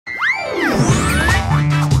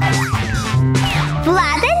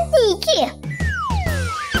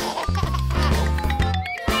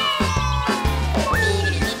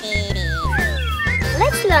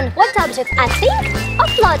object a sink or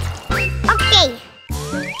float? Okay.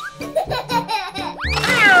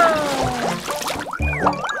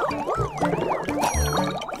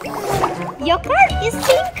 Your car is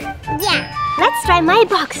sink? Yeah. Let's try my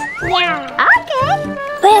box. Yeah. Okay.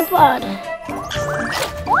 Paper.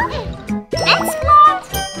 Let's float.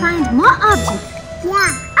 Find more objects.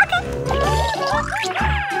 Yeah.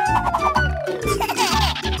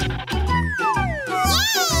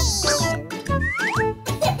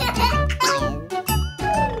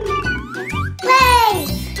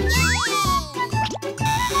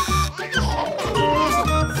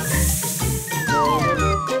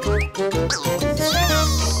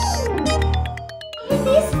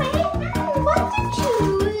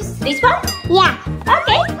 This one? Yeah.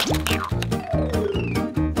 Okay.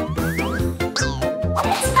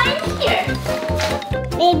 Let's find here.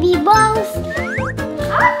 Baby balls.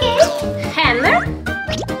 Okay. Hammer.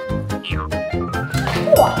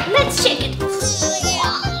 Oh, let's check it.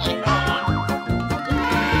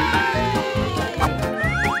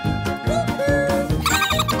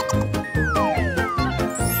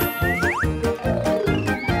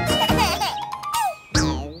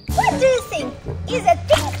 What do you think? Is it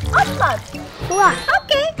pink or float? What?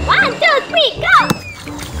 Okay. 1, 2, 3, go!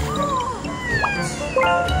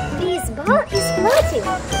 This ball is floating.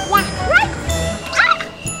 Yeah. Right? Ah,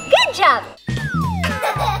 good job.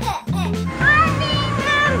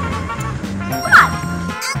 What?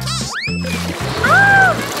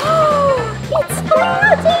 Oh, it's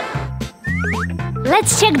floating.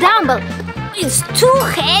 Let's check dumbbell. It's too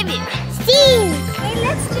heavy. Sink. Okay,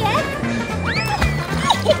 let's check.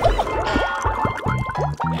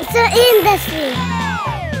 It's an industry.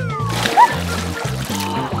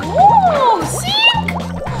 Oh, sink!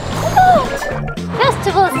 Float! First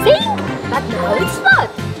of all, sink, but now it's float.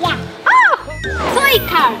 Yeah. Oh, toy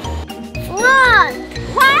car. Float.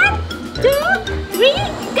 1, 2, 3,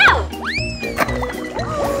 go!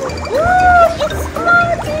 Oh, it's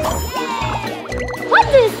floating. What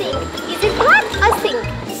do you think? Is it float or sink?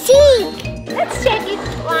 Sink. Let's check it.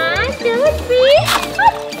 1, 2, 3.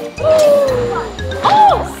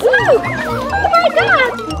 Oh, sink! Oh my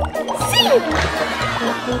God! Sink!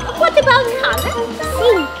 What about color?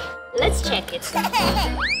 Sink. Let's check it.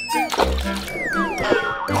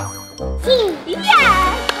 Sink.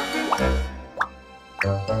 Yeah!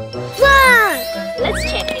 Float. Let's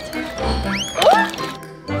check it. Oh.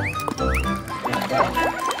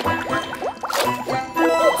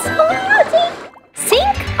 It's floating!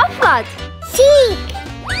 Sink or float? Sink.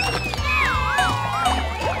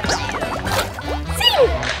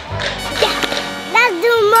 Sink! Yeah. Let's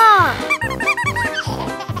do more.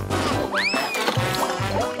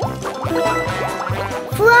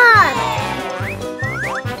 Float.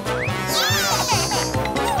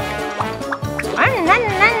 Run, run,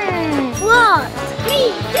 run! Float.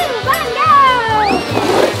 3, 2, 1, go!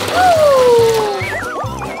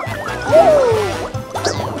 Ooh.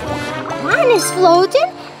 1 is floating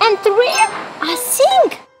and 3 are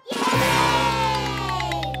sink.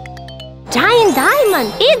 Giant diamond.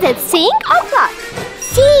 Is it sink or float?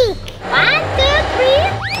 Sink. 1, 2, 3.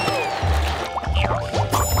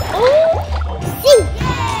 Oh. Sink.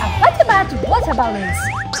 What about water balloons?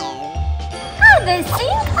 Are they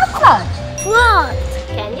sink or float? Float.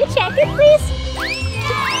 Can you check it, please?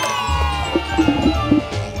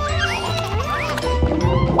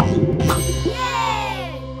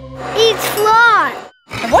 It's float.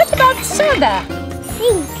 What about soda?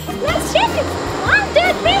 Sink. Let's check it. 1,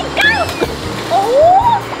 2, 3, go!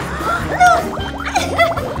 Oh! Look!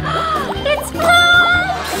 It's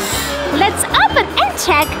float! Let's open and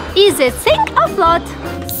check. Is it sink or float?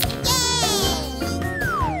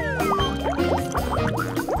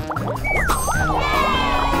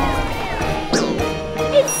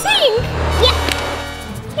 It's sink! Yeah.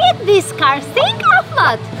 Is this car sink or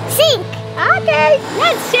float? Sink. Okay,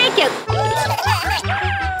 let's check it.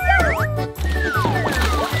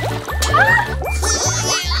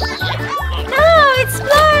 No, it's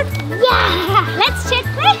float. Yeah. Let's check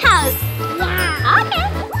playhouse. Yeah. Okay.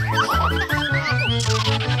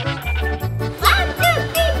 1, 2,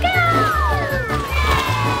 3, go!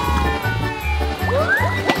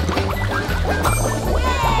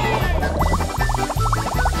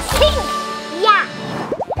 Sink. Yeah.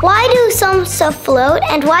 Why do some stuff float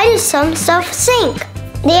and why do some stuff sink?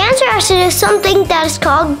 The answer has to do with something that is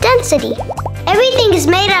called density. Everything is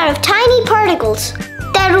made out of tiny particles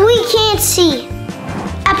that we can't see.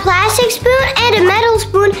 A plastic spoon and a metal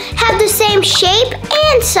spoon have the same same shape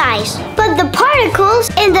and size, but the particles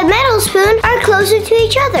in the metal spoon are closer to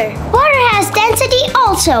each other. Water has density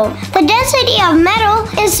also. The density of metal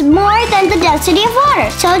is more than the density of water,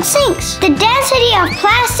 so it sinks. The density of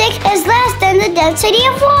plastic is less than the density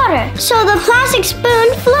of water, so the plastic spoon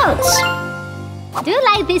floats. Do you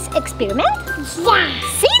like this experiment? Yeah.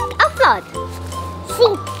 Sink or float?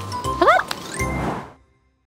 Sink.